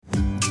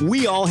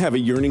We all have a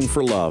yearning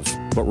for love,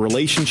 but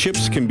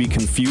relationships can be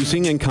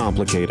confusing and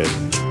complicated.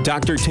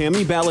 Dr.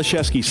 Tammy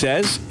Balashevsky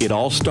says it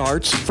all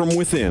starts from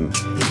within.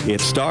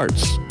 It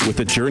starts with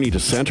a journey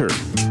to center.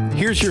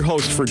 Here's your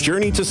host for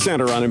Journey to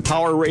Center on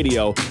Empower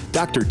Radio,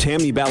 Dr.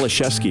 Tammy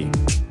Balashevsky.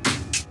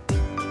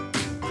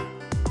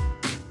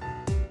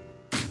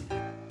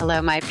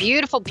 Hello, my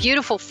beautiful,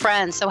 beautiful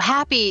friends. So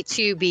happy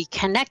to be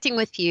connecting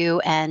with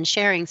you and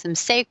sharing some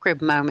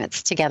sacred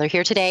moments together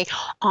here today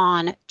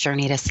on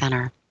Journey to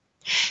Center.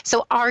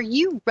 So are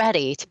you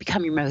ready to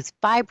become your most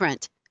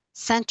vibrant,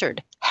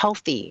 centered,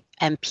 healthy,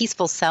 and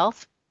peaceful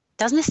self?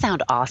 Doesn't it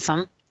sound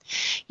awesome?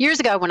 Years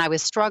ago, when I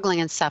was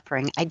struggling and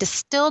suffering, I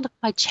distilled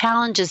my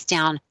challenges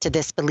down to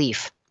this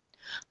belief.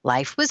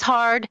 Life was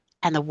hard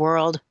and the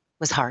world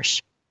was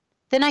harsh.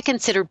 Then I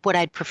considered what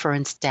I'd prefer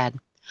instead.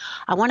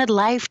 I wanted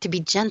life to be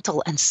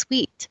gentle and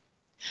sweet.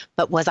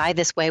 But was I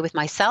this way with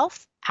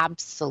myself?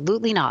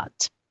 Absolutely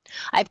not.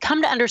 I've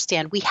come to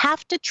understand we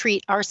have to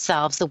treat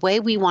ourselves the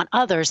way we want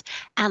others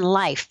and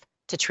life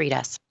to treat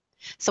us.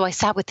 So I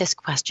sat with this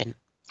question.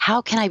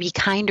 How can I be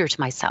kinder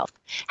to myself?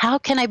 How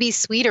can I be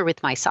sweeter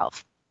with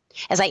myself?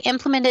 As I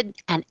implemented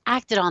and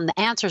acted on the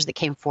answers that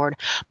came forward,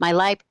 my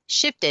life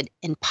shifted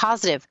in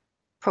positive,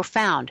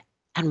 profound,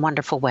 and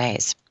wonderful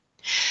ways.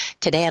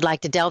 Today, I'd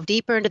like to delve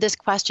deeper into this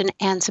question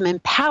and some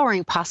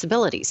empowering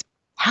possibilities.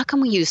 How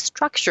can we use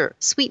structure,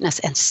 sweetness,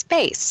 and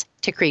space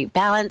to create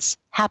balance,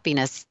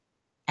 happiness,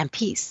 and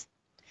peace?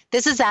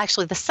 This is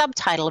actually the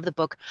subtitle of the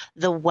book,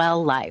 The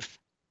Well Life.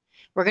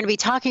 We're going to be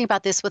talking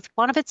about this with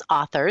one of its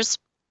authors,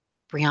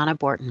 Briana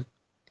Borten.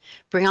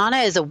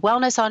 Briana is a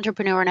wellness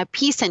entrepreneur and a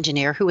peace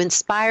engineer who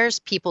inspires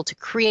people to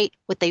create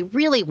what they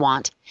really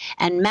want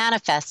and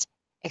manifest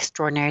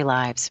extraordinary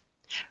lives.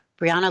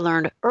 Briana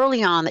learned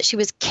early on that she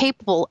was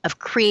capable of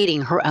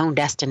creating her own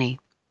destiny.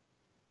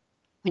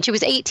 When she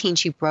was 18,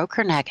 she broke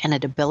her neck in a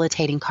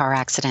debilitating car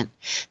accident.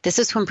 This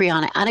is when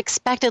Briana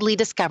unexpectedly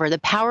discovered the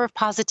power of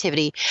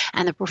positivity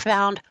and the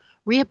profound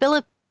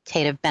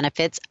rehabilitative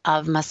benefits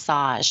of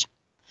massage.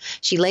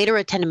 She later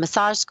attended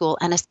massage school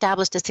and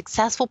established a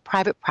successful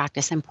private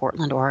practice in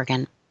Portland,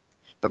 Oregon.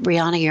 But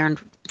Briana yearned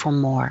for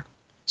more.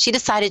 She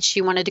decided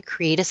she wanted to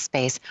create a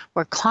space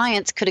where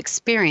clients could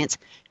experience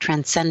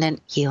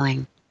transcendent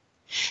healing.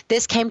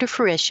 This came to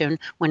fruition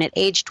when at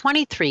age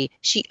 23,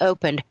 she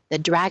opened the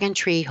Dragon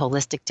Tree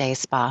Holistic Day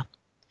Spa.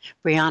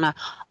 Briana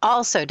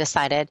also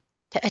decided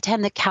to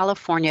attend the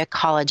California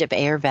College of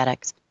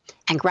Ayurvedics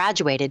and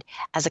graduated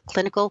as a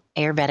clinical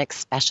Ayurvedic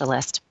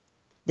specialist.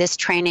 This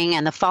training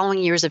and the following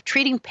years of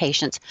treating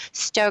patients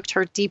stoked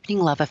her deepening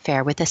love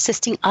affair with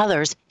assisting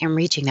others in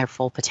reaching their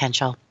full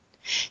potential.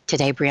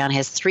 Today, Briana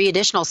has 3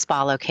 additional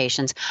spa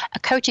locations, a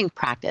coaching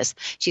practice.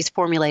 She's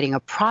formulating a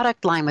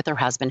product line with her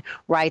husband,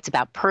 writes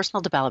about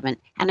personal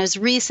development, and has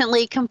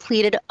recently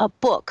completed a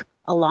book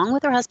along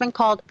with her husband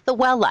called The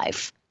Well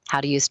Life, How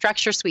to Use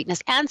Structure,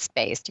 Sweetness, and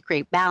Space to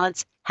Create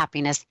Balance,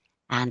 Happiness,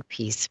 and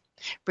Peace.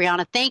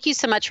 Briana, thank you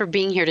so much for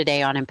being here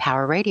today on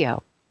Empower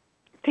Radio.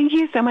 Thank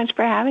you so much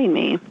for having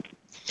me.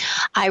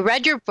 I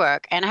read your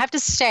book, and I have to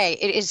say,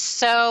 it is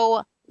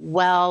so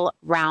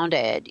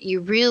well-rounded. You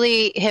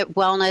really hit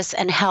wellness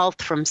and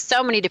health from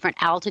so many different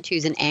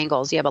altitudes and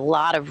angles. You have a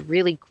lot of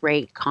really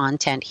great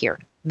content here.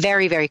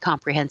 Very, very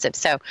comprehensive.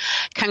 So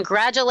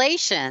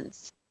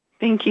congratulations.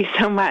 Thank you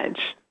so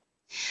much.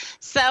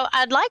 So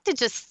I'd like to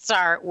just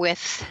start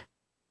with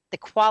the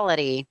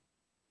quality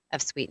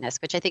of sweetness,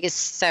 which I think is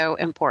so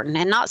important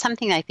and not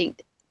something I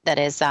think that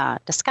is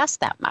discussed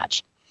that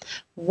much.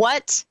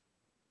 What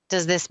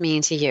does this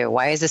mean to you?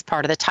 Why is this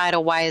part of the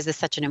title? Why is this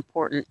such an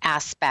important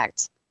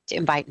aspect to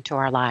invite into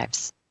our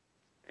lives?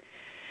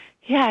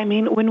 Yeah, I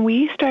mean, when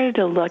we started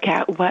to look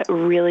at what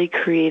really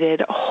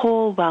created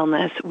whole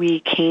wellness, we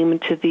came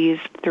to these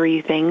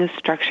 3 things: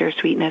 structure,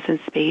 sweetness, and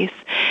space.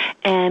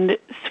 And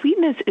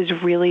sweetness is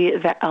really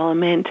the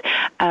element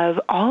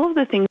of all of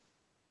the things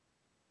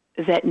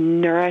that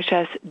nourish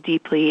us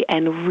deeply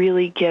and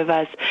really give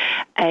us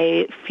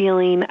a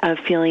feeling of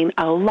feeling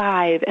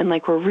alive and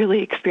like we're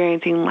really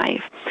experiencing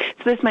life.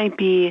 So this might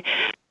be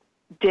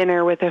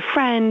dinner with a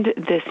friend,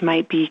 this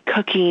might be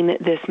cooking,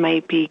 this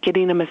might be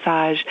getting a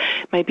massage,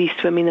 might be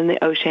swimming in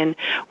the ocean,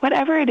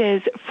 whatever it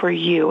is for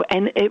you,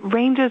 and it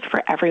ranges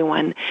for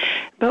everyone.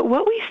 But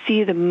what we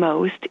see the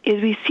most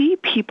is we see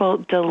people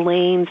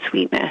delaying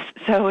sweetness.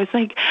 So it's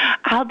like,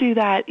 I'll do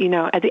that,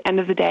 at the end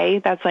of the day,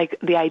 that's like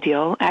the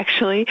ideal,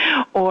 actually,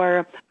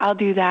 or I'll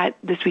do that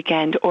this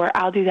weekend, or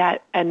I'll do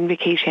that on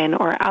vacation,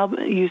 or I'll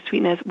use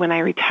sweetness when I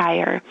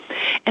retire.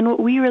 And what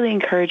we really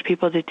encourage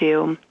people to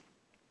do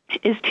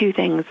is 2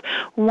 things.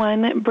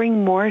 1,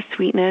 bring more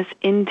sweetness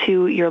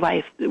into your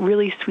life,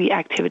 really sweet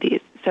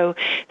activities. So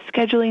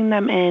scheduling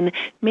them in,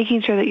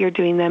 making sure that you're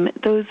doing them.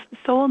 Those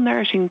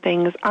soul-nourishing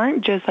things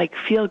aren't just like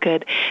feel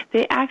good.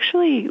 They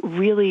actually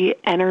really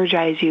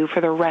energize you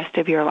for the rest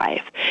of your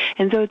life.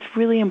 And so it's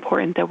really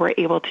important that we're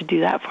able to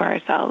do that for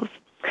ourselves.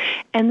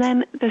 And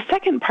then the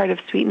second part of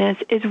sweetness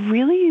is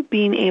really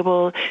being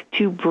able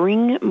to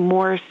bring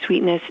more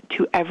sweetness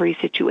to every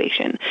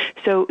situation.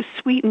 So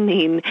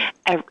sweetening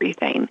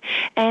everything.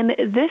 And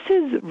this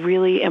is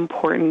really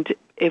important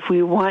if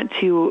we want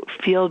to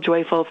feel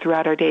joyful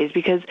throughout our days,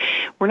 because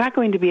we're not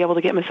going to be able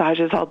to get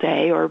massages all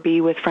day or be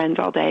with friends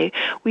all day.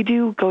 We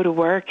do go to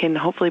work and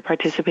hopefully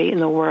participate in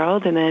the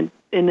world in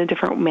a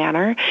different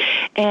manner.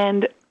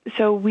 And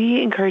so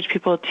we encourage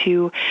people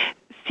to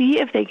see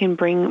if they can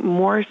bring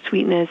more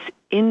sweetness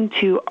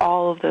into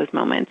all of those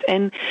moments.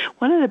 And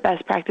one of the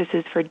best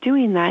practices for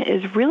doing that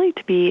is really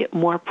to be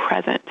more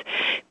present,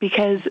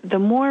 because the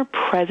more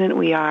present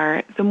we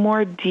are, the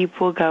more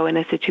deep we'll go in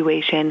a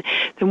situation,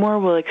 the more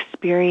we'll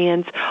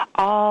experience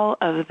all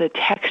of the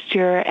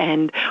texture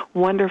and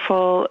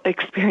wonderful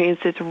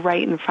experiences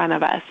right in front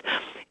of us.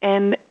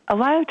 And a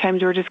lot of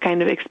times we're just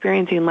kind of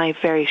experiencing life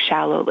very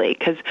shallowly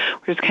because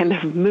we're just kind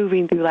of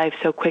moving through life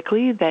so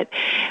quickly that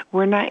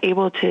we're not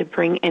able to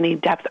bring any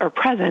depth or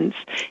presence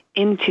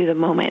into the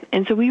moment.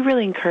 And so we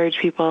really encourage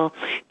people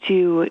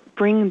to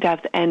bring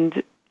depth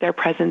and their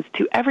presence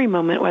to every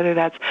moment, whether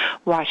that's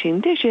washing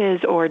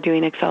dishes or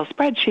doing Excel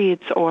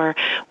spreadsheets or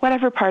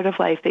whatever part of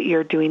life that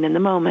you're doing in the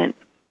moment.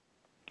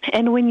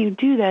 And when you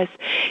do this,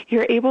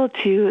 you're able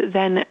to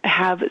then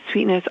have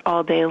sweetness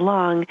all day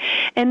long.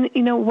 And,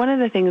 one of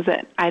the things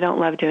that I don't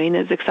love doing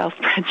is Excel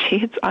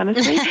spreadsheets,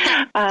 honestly.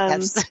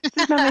 Yes.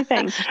 It's not my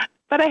thing.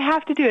 But I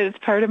have to do it. It's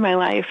part of my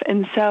life.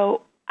 And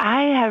so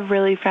I have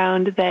really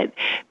found that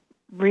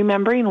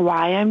remembering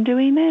why I'm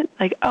doing it,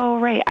 like, oh,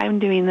 right, I'm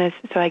doing this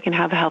so I can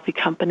have a healthy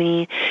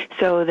company,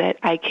 so that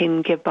I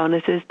can give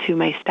bonuses to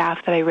my staff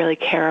that I really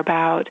care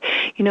about.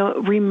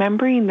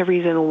 Remembering the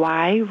reason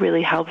why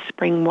really helps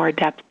bring more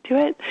depth to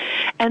it.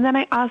 And then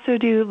I also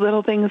do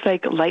little things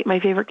like light my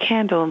favorite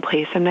candle and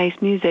play some nice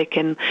music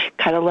and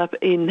cuddle up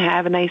and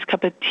have a nice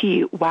cup of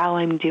tea while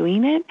I'm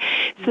doing it,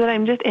 so that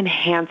I'm just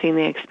enhancing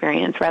the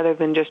experience rather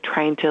than just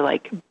trying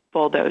to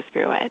bulldoze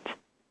through it.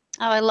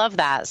 Oh, I love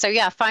that. So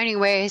yeah, finding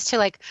ways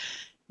to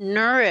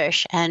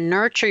nourish and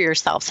nurture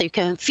yourself so you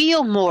can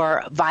feel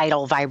more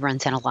vital,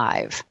 vibrant, and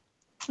alive.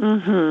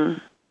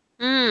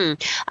 Mm-hmm.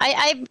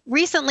 I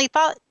recently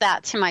thought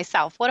that to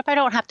myself. What if I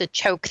don't have to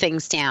choke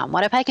things down?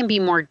 What if I can be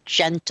more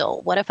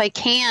gentle? What if I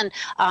can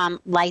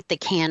light the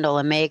candle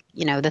and make,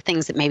 the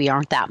things that maybe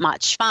aren't that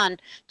much fun,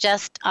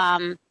 just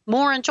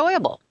more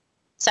enjoyable?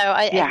 So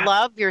I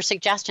love your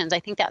suggestions. I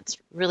think that's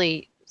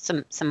really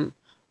some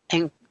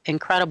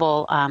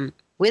incredible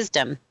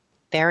wisdom,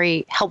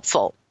 very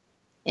helpful.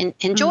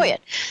 Enjoy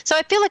it. So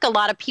I feel like a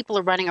lot of people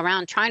are running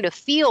around trying to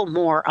feel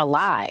more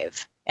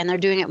alive, and they're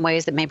doing it in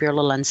ways that maybe are a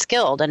little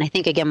unskilled. And I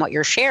think, again, what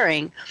you're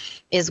sharing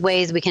is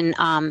ways we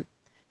can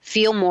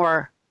feel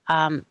more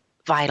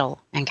vital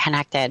and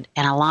connected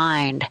and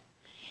aligned.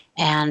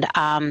 And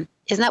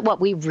isn't that what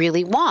we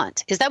really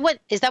want? Is that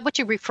what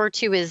you refer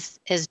to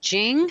as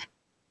Jing?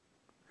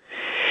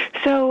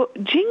 So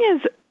Jing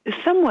is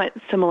somewhat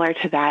similar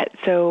to that.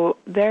 So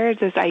there's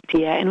this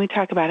idea, and we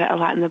talk about it a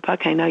lot in the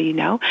book, I know you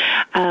know,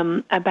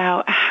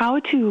 about how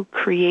to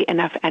create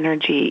enough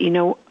energy.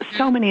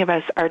 So many of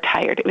us are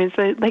tired.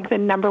 It's the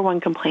number one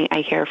complaint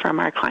I hear from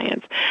our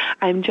clients.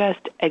 I'm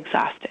just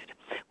exhausted,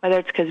 whether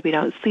it's because we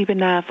don't sleep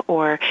enough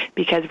or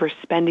because we're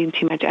spending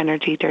too much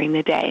energy during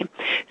the day.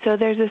 So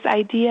there's this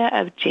idea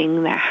of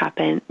Jing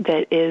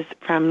that is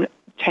from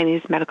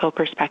Chinese medical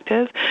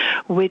perspective,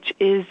 which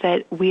is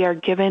that we are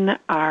given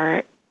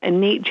our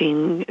innate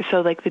Jing,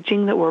 so the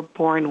Jing that we're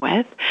born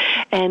with,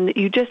 and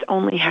you just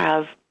only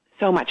have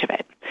so much of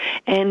it.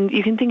 And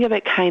you can think of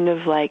it kind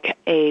of like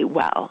a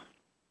well.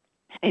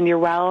 And your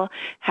well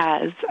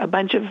has a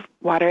bunch of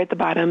water at the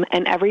bottom,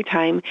 and every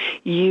time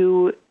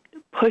you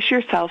push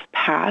yourself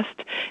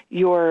past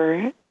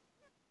your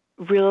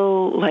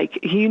real,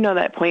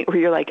 that point where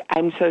you're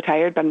I'm so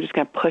tired, but I'm just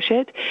going to push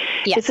it.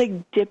 Yes. It's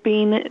like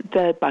dipping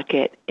the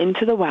bucket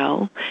into the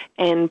well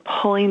and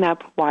pulling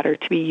up water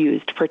to be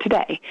used for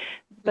today.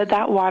 But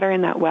that water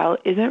in that well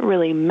isn't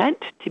really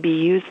meant to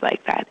be used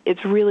like that.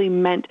 It's really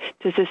meant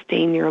to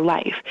sustain your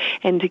life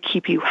and to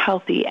keep you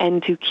healthy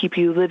and to keep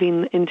you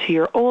living into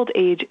your old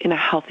age in a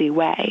healthy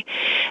way.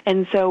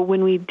 And so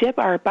when we dip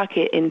our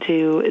bucket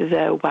into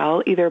the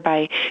well, either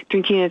by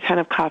drinking a ton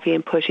of coffee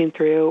and pushing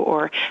through,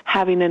 or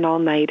having an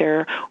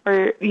all-nighter,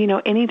 or,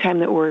 any time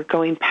that we're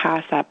going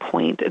past that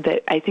point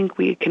that I think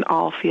we can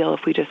all feel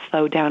if we just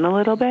slow down a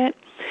little bit,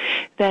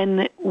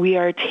 then we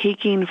are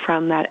taking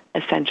from that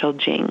essential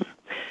Jing.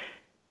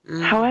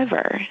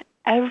 However,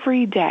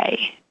 every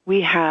day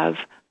we have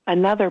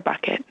another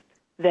bucket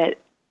that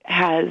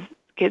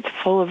gets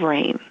full of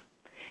rain,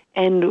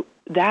 and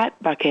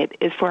that bucket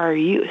is for our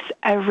use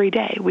every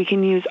day. We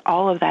can use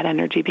all of that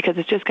energy because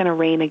it's just going to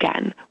rain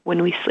again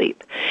when we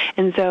sleep.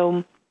 And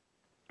so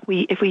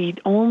if we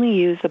only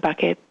use the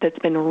bucket that's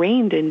been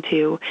rained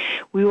into,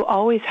 we will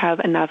always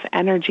have enough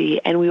energy,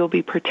 and we will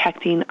be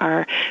protecting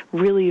our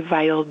really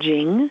vital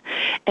Jing.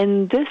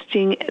 And this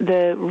Jing,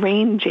 the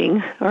rain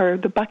Jing, or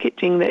the bucket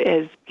Jing that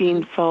is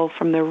being full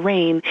from the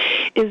rain,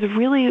 is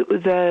really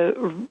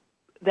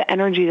the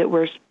energy that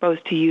we're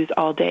supposed to use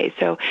all day.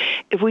 So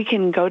if we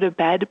can go to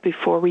bed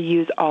before we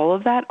use all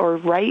of that, or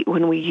right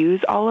when we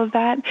use all of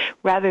that,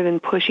 rather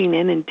than pushing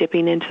in and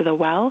dipping into the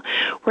well,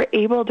 we're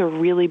able to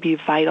really be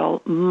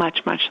vital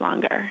much, much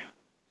longer.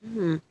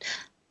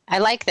 I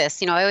like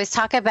this. I always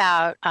talk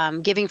about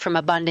giving from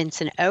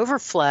abundance and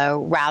overflow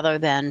rather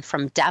than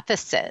from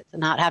deficit,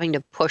 not having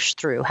to push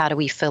through. How do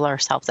we fill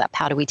ourselves up?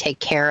 How do we take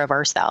care of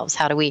ourselves?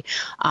 How do we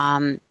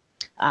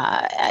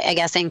I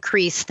guess,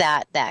 increase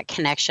that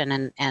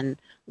connection and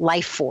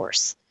life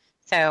force.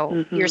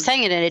 So you're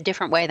saying it in a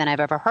different way than I've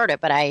ever heard it,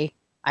 but I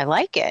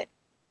like it.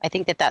 I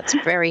think that's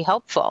very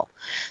helpful.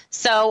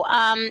 So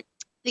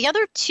the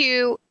other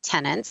two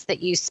tenets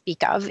that you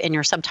speak of in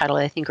your subtitle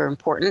I think are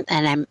important,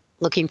 and I'm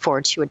looking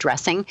forward to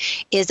addressing,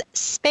 is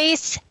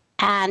space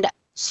and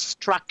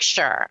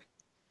structure.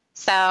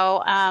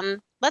 So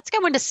let's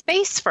go into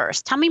space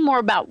first. Tell me more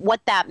about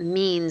what that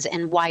means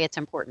and why it's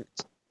important.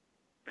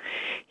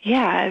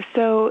 Yeah,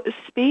 so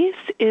space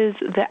is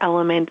the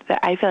element that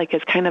I feel like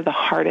is kind of the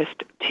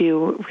hardest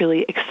to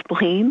really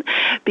explain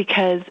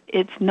because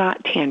it's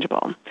not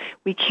tangible.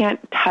 We can't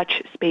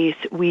touch space.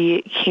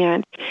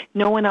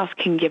 No one else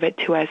can give it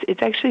to us.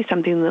 It's actually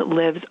something that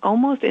lives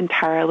almost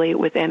entirely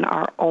within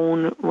our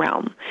own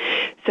realm.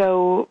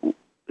 So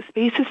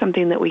space is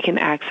something that we can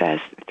access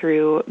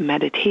through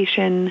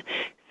meditation,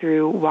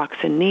 through walks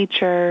in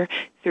nature,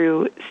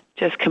 through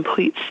just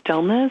complete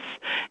stillness,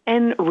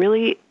 and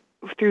really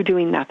through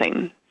doing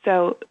nothing.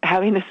 So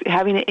having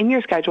it in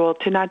your schedule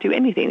to not do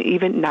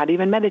anything, not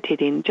even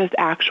meditating, just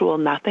actual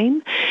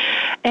nothing.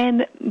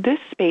 And this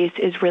space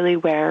is really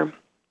where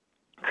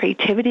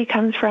creativity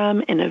comes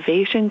from,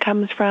 innovation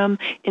comes from,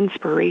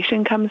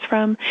 inspiration comes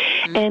from.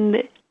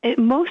 And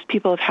most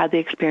people have had the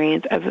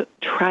experience of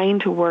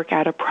trying to work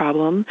out a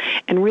problem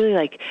and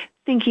really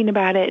thinking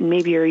about it, and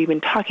maybe you're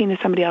even talking to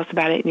somebody else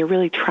about it, and you're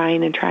really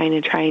trying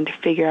to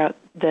figure out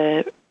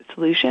the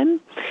solution.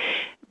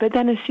 But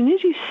then as soon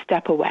as you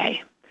step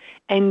away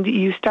and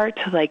you start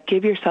to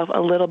give yourself a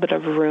little bit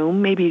of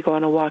room, maybe you go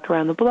on a walk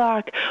around the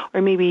block,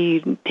 or maybe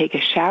you take a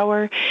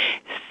shower,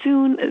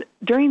 soon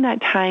during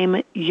that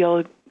time,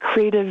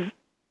 creative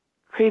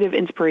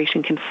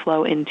inspiration can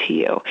flow into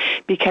you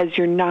because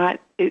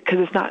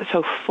it's not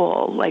so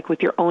full,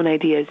 with your own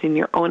ideas and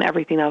your own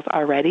everything else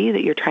already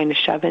that you're trying to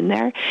shove in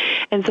there.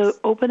 And so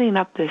opening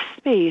up this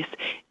space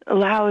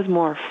allows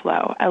more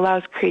flow,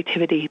 allows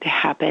creativity to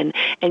happen,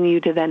 and you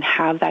to then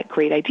have that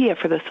great idea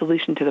for the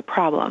solution to the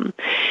problem.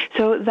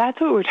 So that's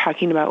what we're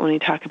talking about when we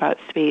talk about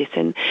space.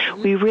 And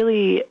we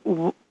really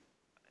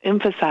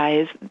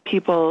emphasize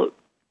people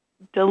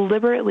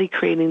deliberately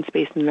creating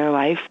space in their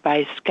life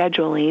by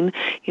scheduling,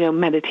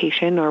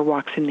 meditation or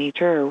walks in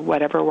nature or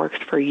whatever works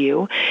for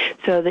you,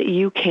 so that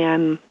you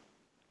can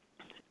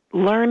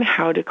learn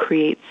how to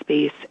create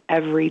space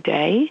every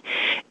day,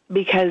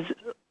 because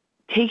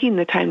taking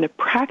the time to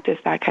practice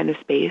that kind of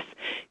space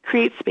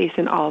creates space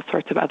in all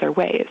sorts of other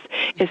ways.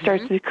 It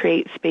starts to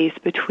create space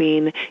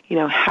between,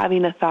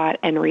 having a thought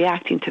and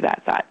reacting to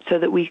that thought, so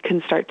that we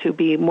can start to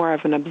be more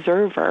of an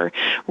observer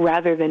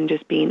rather than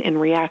just being in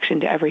reaction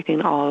to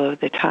everything all of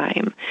the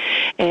time.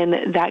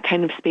 And that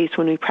kind of space,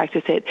 when we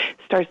practice it,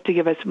 starts to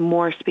give us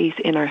more space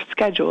in our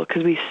schedule,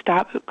 because we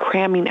stop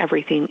cramming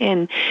everything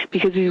in,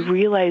 because we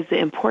realize the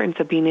importance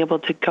of being able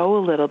to go a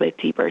little bit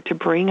deeper, to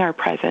bring our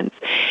presence,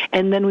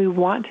 and then we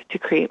want to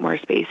create more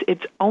space.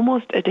 It's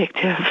almost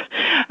addictive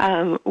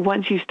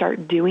once you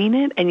start doing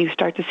it and you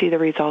start to see the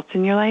results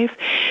in your life,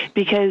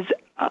 because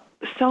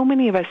so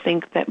many of us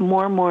think that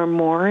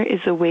more is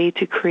a way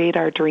to create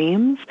our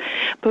dreams,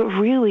 but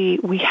really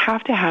we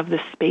have to have the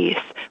space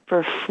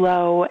for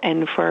flow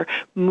and for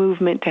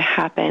movement to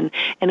happen.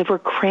 And if we're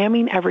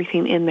cramming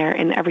everything in there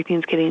and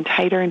everything's getting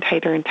tighter and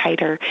tighter and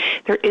tighter,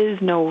 there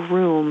is no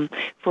room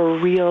for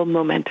real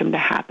momentum to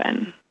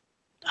happen.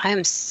 I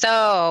am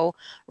so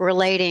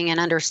relating and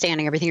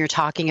understanding everything you're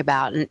talking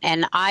about.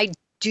 And I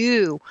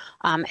do,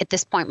 at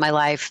this point in my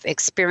life,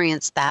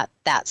 experience that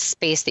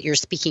space that you're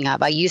speaking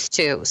of. I used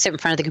to sit in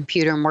front of the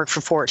computer and work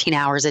for 14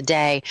 hours a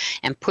day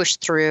and push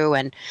through.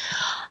 And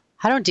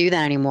I don't do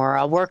that anymore.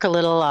 I'll work a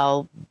little,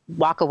 I'll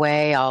walk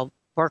away, I'll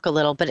work a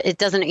little, but it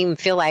doesn't even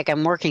feel like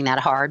I'm working that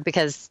hard,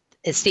 because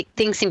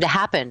things seem to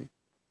happen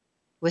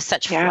with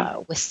such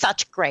flow, with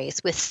such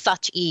grace, with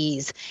such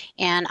ease.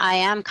 And I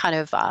am kind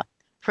of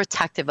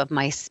protective of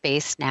my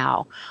space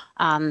now,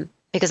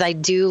 because I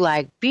do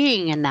like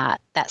being in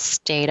that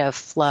state of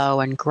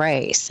flow and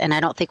grace. And I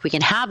don't think we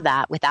can have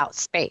that without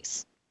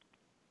space.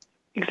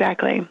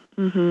 Exactly.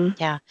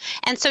 Yeah.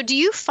 And so do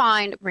you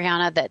find,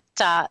 Briana,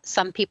 that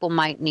some people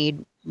might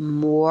need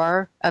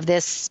more of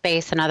this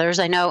space than others?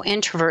 I know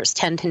introverts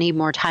tend to need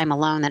more time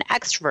alone than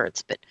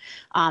extroverts, but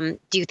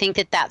do you think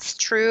that that's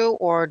true,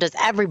 or does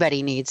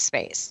everybody need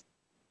space?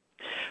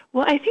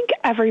 Well, I think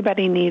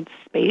everybody needs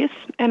space,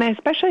 and I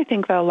especially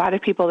think that a lot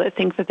of people that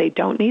think that they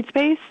don't need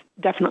space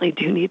definitely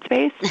do need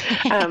space.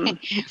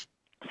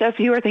 So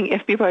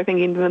if people are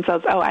thinking to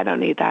themselves, oh, I don't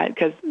need that,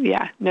 because,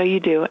 no, you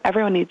do.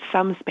 Everyone needs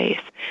some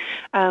space.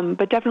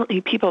 But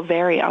definitely people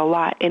vary a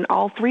lot in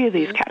all three of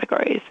these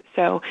categories.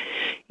 So,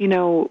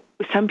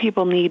 some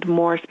people need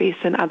more space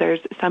than others.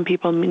 Some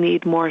people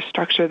need more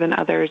structure than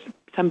others.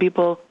 Some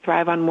people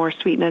thrive on more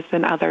sweetness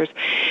than others.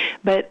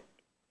 But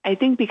I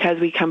think because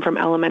we come from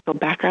elemental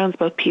backgrounds,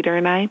 both Peter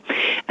and I,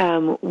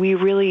 we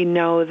really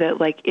know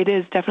that it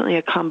is definitely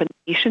a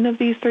combination of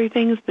these three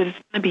things that is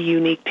going to be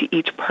unique to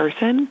each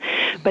person.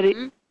 But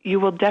you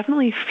will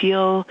definitely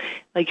feel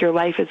like your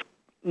life is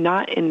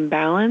not in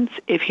balance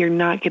if you're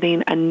not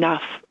getting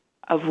enough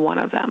of one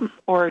of them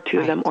or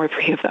two of them or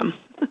three of them.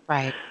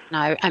 Right.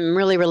 No, I'm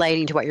really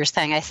relating to what you're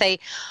saying. I say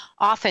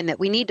often that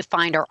we need to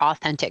find our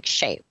authentic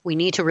shape. We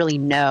need to really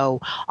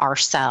know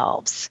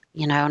ourselves,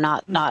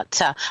 not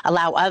to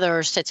allow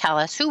others to tell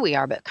us who we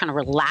are, but kind of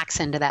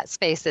relax into that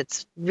space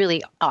that's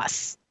really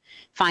us.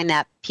 Find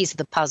that piece of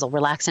the puzzle,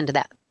 relax into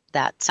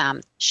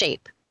that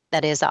shape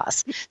that is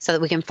us, so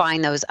that we can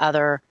find those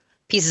other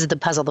pieces of the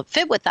puzzle that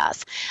fit with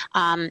us.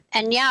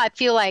 I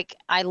feel like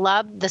I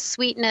love the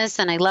sweetness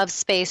and I love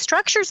space.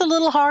 Structure's a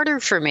little harder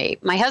for me.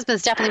 My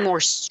husband's definitely more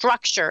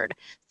structured.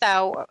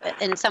 So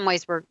in some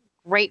ways we're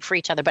great for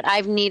each other, but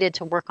I've needed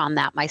to work on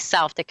that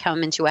myself to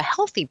come into a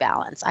healthy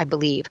balance, I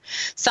believe.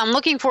 So I'm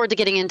looking forward to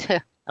getting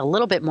into a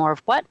little bit more of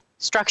what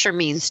structure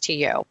means to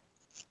you.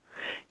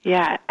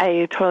 Yeah,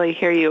 I totally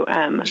hear you.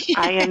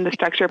 I am the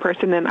structure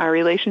person in our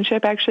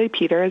relationship, actually.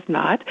 Peter is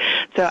not.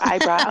 So I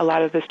brought a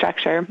lot of the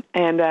structure.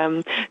 And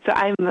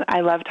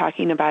I love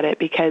talking about it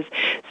because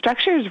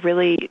structure is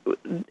really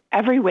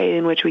every way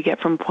in which we get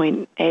from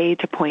point A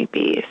to point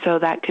B. So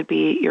that could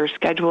be your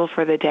schedule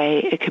for the day.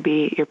 It could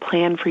be your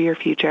plan for your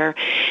future.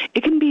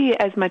 It can be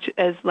as much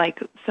as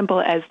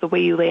simple as the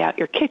way you lay out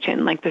your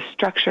kitchen, like the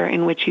structure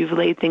in which you've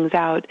laid things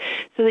out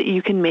so that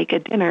you can make a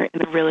dinner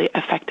in a really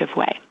effective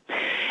way.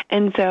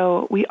 And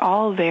so we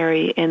all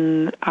vary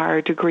in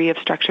our degree of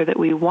structure that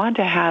we want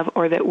to have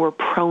or that we're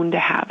prone to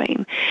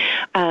having.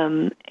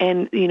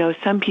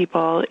 Some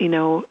people,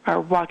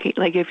 are walking,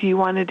 if you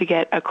wanted to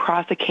get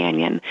across a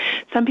canyon,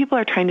 some people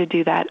are trying to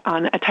do that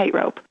on a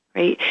tightrope,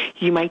 right?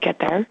 You might get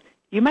there.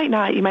 You might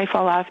not. You might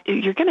fall off.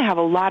 You're going to have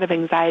a lot of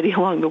anxiety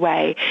along the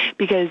way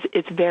because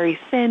it's very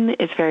thin.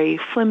 It's very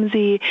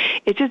flimsy.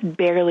 It's just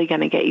barely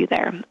going to get you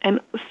there. And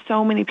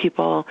so many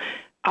people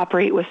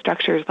operate with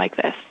structures like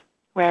this,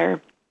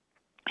 where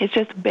it's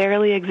just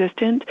barely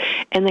existent,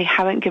 and they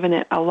haven't given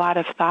it a lot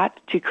of thought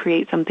to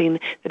create something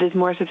that is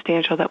more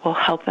substantial that will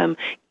help them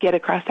get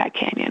across that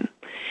canyon.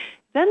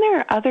 Then there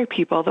are other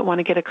people that want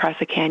to get across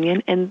a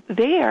canyon, and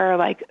they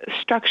are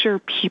structure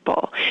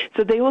people.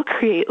 So they will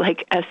create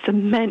a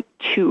cement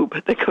tube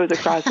that goes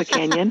across the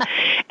canyon,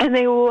 and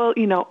they will,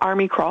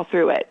 army crawl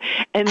through it.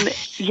 And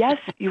yes,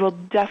 you will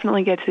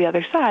definitely get to the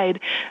other side,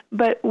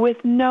 but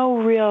with no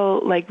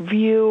real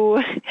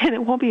view, and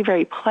it won't be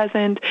very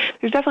pleasant.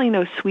 There's definitely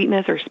no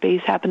sweetness or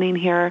space happening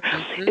here.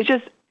 Mm-hmm.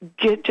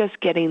 It's just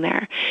getting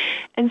there.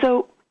 And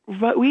so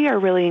what we are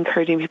really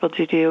encouraging people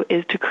to do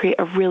is to create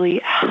a really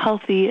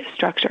healthy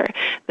structure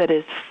that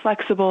is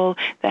flexible,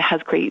 that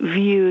has great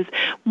views,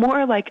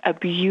 more like a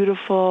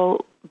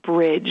beautiful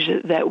bridge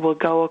that will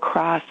go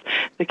across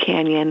the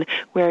canyon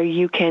where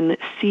you can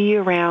see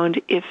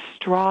around. It's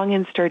strong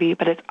and sturdy,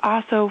 but it's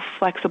also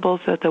flexible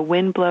so that the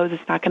wind blows,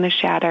 it's not going to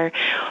shatter.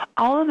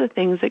 All of the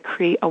things that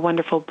create a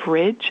wonderful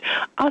bridge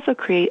also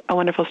create a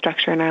wonderful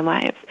structure in our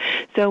lives.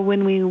 So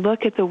when we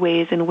look at the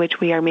ways in which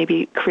we are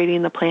maybe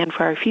creating the plan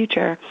for our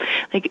future,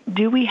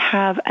 do we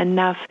have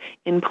enough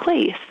in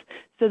place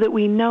so that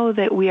we know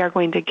that we are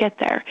going to get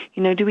there?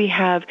 Do we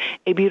have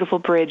a beautiful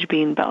bridge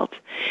being built?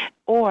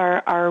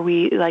 Or are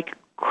we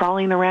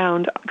crawling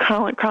along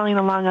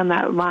on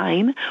that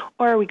line,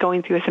 or are we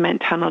going through a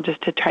cement tunnel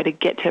just to try to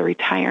get to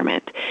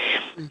retirement?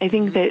 Mm-hmm. I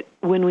think that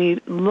when we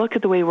look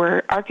at the way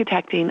we're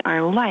architecting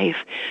our life,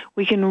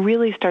 we can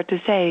really start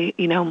to say,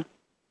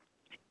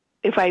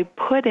 if I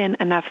put in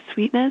enough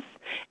sweetness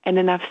and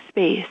enough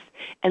space,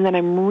 and then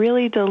I'm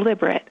really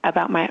deliberate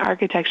about my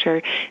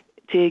architecture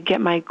to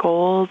get my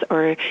goals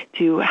or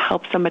to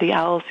help somebody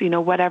else,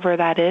 whatever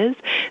that is,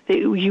 that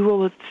you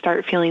will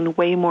start feeling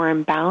way more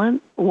in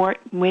balance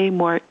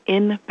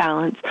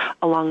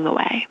along the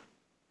way.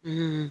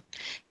 Mm-hmm.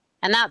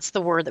 And that's the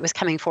word that was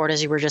coming forward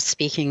as you were just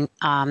speaking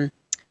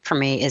for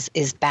me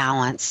is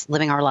balance,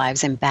 living our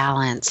lives in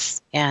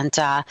balance. And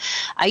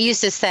I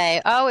used to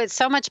say, it's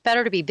so much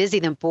better to be busy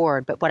than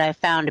bored. But what I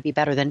found to be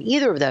better than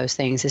either of those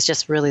things is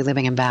just really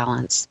living in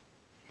balance.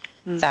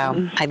 Mm-hmm.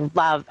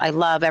 So I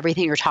love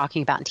everything you're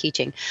talking about and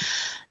teaching.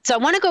 So I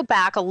want to go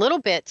back a little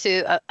bit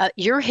to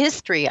your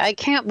history. I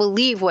can't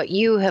believe what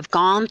you have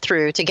gone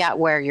through to get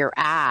where you're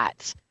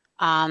at.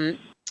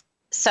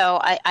 So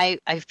I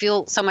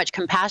feel so much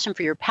compassion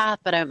for your path,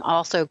 but I'm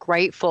also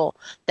grateful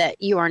that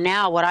you are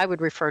now what I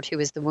would refer to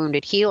as the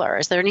wounded healer.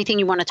 Is there anything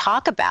you want to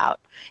talk about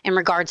in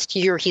regards to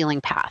your healing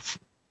path?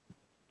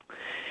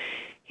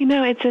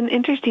 It's an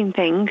interesting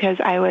thing because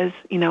I was,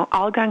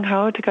 all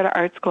gung-ho to go to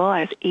art school.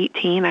 I was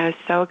 18. I was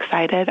so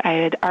excited. I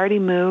had already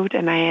moved,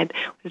 and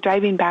was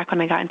driving back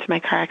when I got into my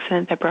car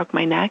accident that broke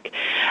my neck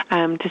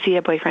to see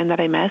a boyfriend that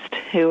I missed,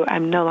 who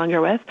I'm no longer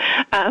with.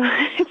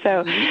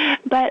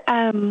 But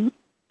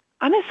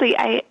honestly,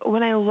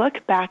 when I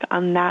look back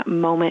on that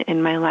moment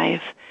in my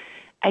life,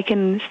 I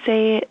can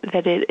say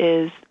that it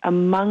is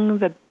among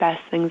the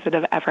best things that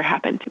have ever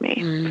happened to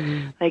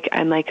me.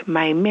 Like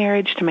my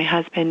marriage to my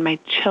husband, my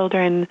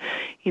children,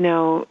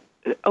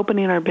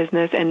 opening our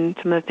business, and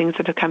some of the things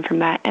that have come from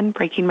that, and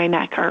breaking my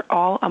neck are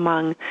all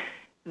among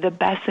the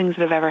best things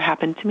that have ever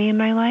happened to me in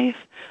my life.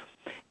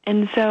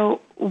 And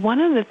so one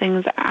of the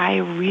things I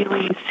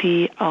really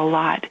see a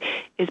lot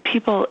is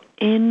people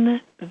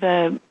in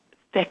the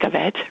thick of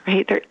it,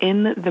 right? They're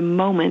in the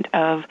moment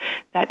of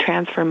that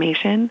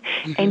transformation,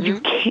 and you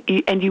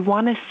can't, and you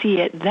want to see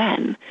it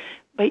then,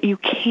 but you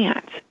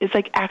can't. It's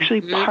like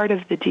actually part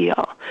of the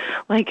deal.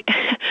 Like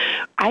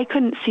I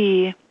couldn't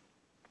see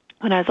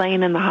when I was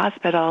laying in the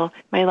hospital,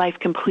 my life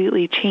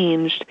completely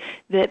changed,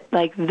 that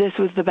like this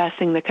was the best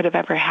thing that could have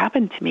ever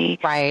happened to me.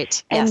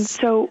 Right. And yes.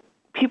 so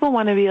people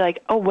want to be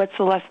like, oh, what's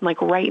the lesson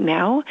like right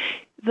now?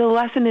 The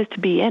lesson is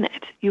to be in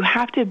it. You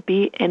have to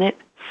be in it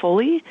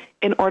fully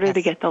in order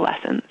to get the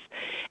lessons.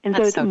 And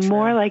That's so it's so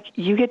more true. like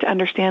you get to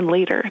understand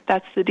later.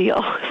 That's the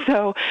deal.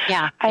 So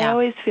I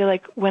always feel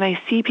like when I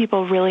see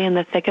people really in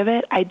the thick of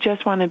it, I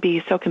just want to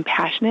be so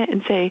compassionate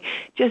and say,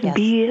 just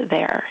be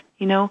there,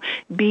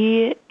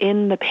 be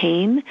in the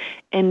pain.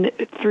 And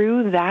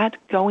through that,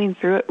 going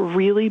through it,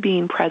 really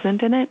being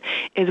present in it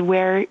is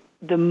where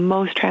the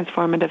most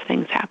transformative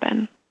things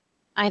happen.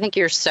 I think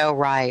you're so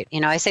right.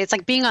 I say it's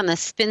like being on the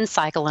spin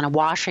cycle in a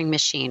washing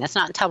machine. It's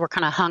not until we're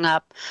kind of hung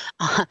up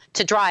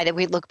to dry that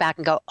we look back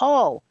and go,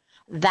 oh,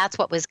 that's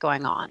what was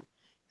going on.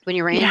 When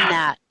you're in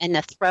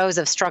the throes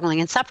of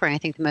struggling and suffering, I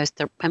think the most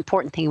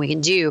important thing we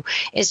can do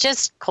is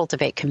just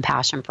cultivate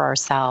compassion for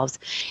ourselves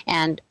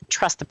and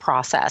trust the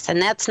process. And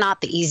that's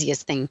not the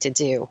easiest thing to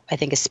do, I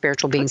think, as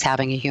spiritual beings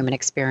having a human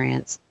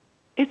experience.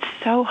 It's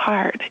so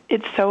hard.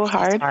 It's so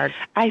hard.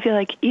 I feel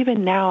like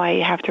even now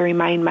I have to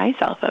remind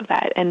myself of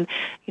that. And,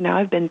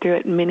 I've been through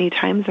it many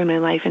times in my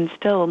life, and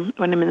still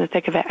when I'm in the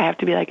thick of it, I have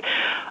to be like,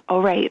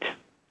 oh, right,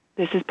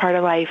 this is part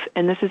of life.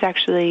 And this is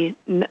actually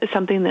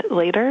something that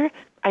later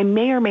I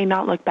may or may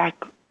not look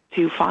back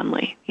to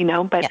fondly,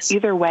 but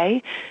either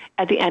way,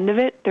 at the end of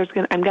it,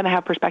 I'm going to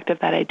have perspective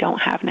that I don't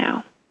have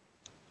now.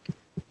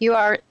 You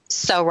are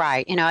so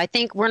right. I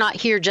think we're not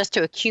here just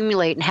to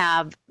accumulate and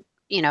have,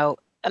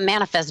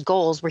 manifest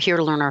goals. We're here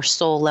to learn our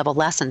soul level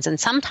lessons. And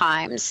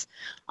sometimes,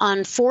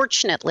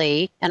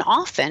 unfortunately, and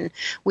often,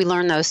 we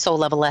learn those soul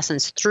level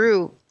lessons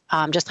through,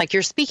 just like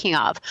you're speaking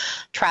of,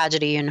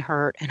 tragedy and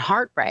hurt and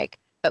heartbreak.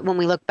 But when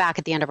we look back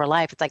at the end of our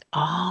life, it's like,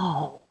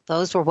 oh,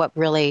 those were what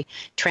really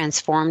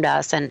transformed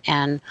us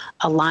and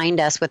aligned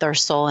us with our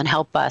soul and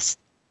helped us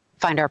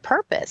find our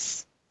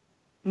purpose.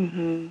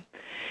 Mm-hmm.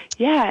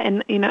 Yeah.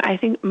 And, I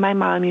think my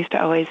mom used to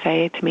always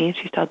say to me,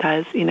 she still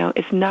does,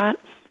 it's not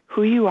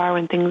who you are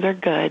when things are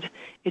good,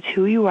 it's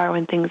who you are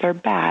when things are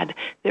bad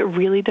that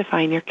really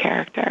define your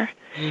character.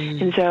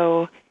 And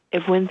so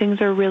if when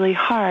things are really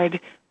hard,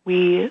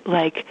 we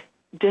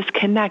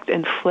disconnect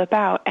and flip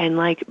out and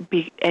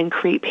and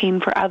create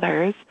pain for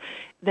others,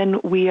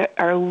 then we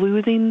are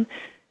losing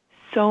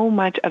so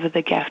much of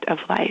the gift of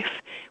life.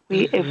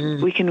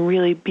 If we can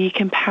really be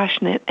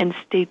compassionate and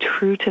stay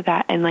true to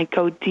that and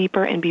go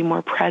deeper and be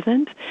more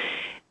present,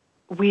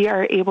 we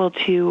are able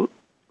to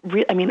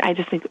I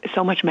just think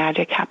so much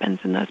magic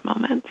happens in those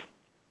moments.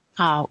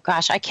 Oh,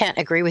 gosh, I can't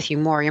agree with you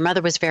more. Your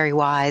mother was very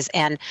wise,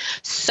 and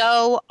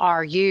so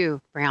are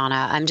you,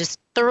 Briana. I'm just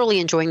thoroughly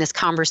enjoying this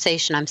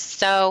conversation. I'm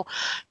so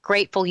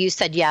grateful you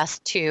said yes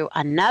to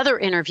another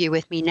interview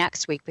with me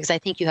next week, because I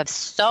think you have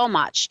so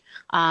much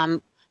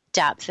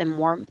depth and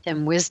warmth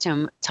and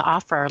wisdom to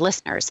offer our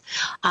listeners.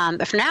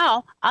 But for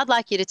now, I'd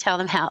like you to tell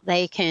them how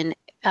they can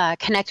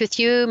connect with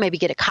you, maybe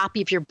get a copy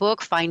of your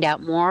book, find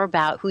out more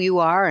about who you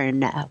are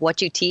and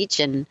what you teach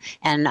and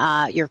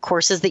your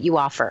courses that you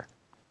offer.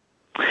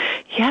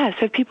 Yeah,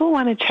 so if people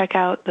want to check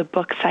out the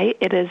book site,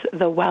 it is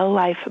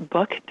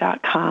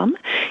thewelllifebook.com.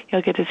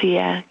 You'll get to see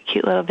a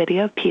cute little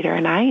video of Peter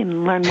and I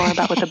and learn more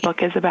about what the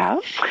book is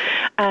about.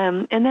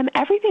 And then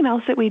everything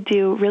else that we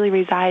do really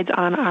resides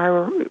on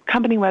our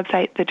company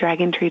website,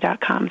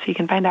 thedragontree.com. So you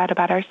can find out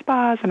about our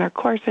spas and our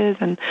courses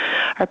and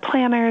our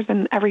planners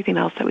and everything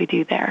else that we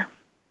do there.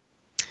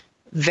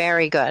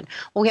 Very good.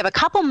 Well, we have a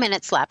couple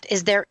minutes left.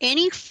 Is there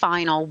any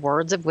final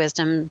words of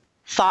wisdom,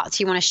 thoughts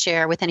you want to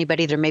share with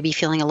anybody that may be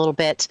feeling a little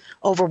bit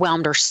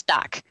overwhelmed or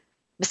stuck?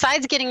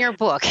 Besides getting your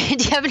book,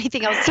 do you have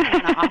anything else you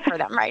want to offer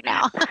them right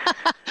now?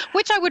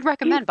 Which I would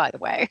recommend, by the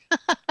way.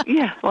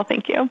 Yeah, well,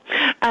 thank you.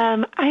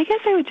 I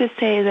guess I would just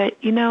say that,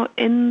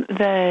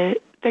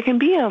 there can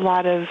be a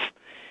lot of,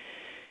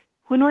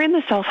 when we're in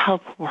the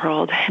self-help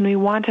world and we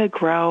want to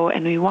grow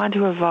and we want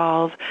to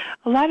evolve,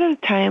 a lot of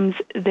times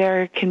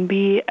there can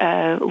be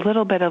a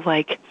little bit of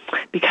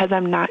because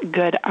I'm not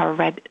good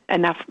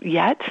enough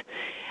yet.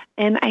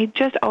 And I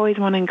just always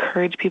want to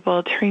encourage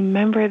people to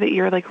remember that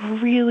you're like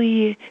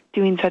really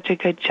doing such a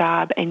good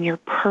job and you're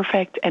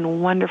perfect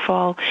and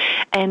wonderful,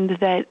 and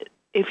that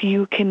if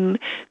you can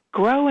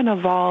grow and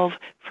evolve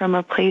from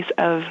a place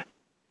of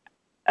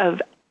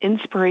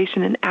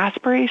inspiration and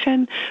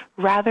aspiration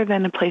rather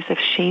than a place of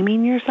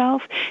shaming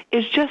yourself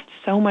is just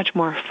so much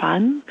more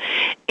fun.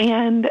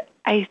 And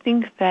I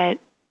think that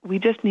we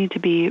just need to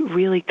be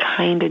really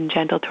kind and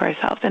gentle to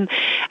ourselves. And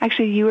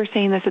actually, you were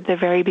saying this at the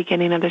very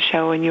beginning of the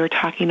show, and you were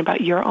talking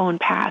about your own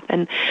path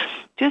and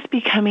just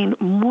becoming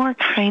more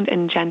kind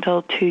and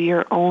gentle to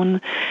your own,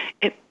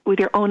 with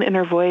your own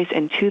inner voice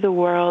and to the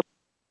world.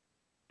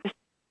 There's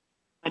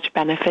so much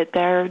benefit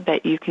there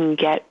that you can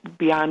get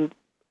beyond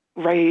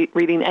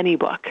reading any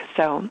book.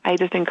 So I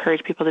just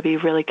encourage people to be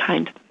really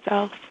kind to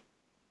themselves.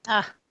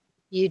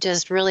 You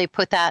just really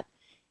put that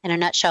in a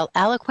nutshell,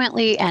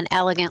 eloquently and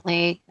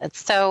elegantly.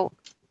 It's so,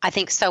 I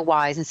think, so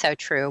wise and so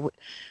true.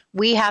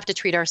 We have to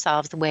treat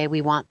ourselves the way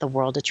we want the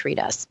world to treat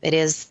us. It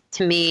is,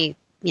 to me,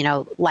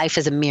 life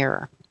is a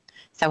mirror.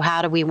 So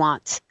how do we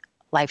want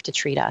life to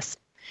treat us?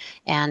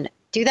 And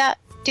do that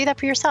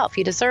for yourself.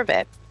 You deserve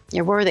it.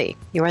 You're worthy.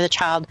 You are the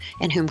child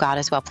in whom God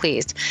is well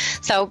pleased.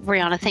 So,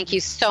 Briana, thank you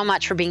so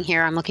much for being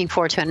here. I'm looking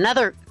forward to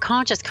another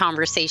conscious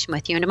conversation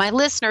with you. And to my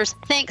listeners,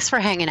 thanks for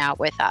hanging out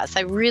with us.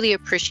 I really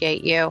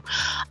appreciate you.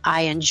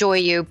 I enjoy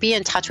you. Be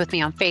in touch with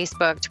me on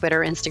Facebook,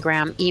 Twitter,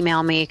 Instagram.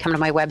 Email me. Come to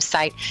my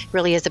website. It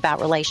really is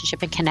about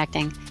relationship and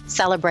connecting,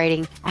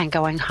 celebrating, and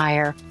going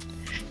higher.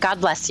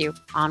 God bless you.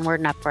 Onward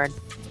and upward.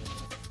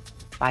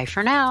 Bye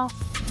for now.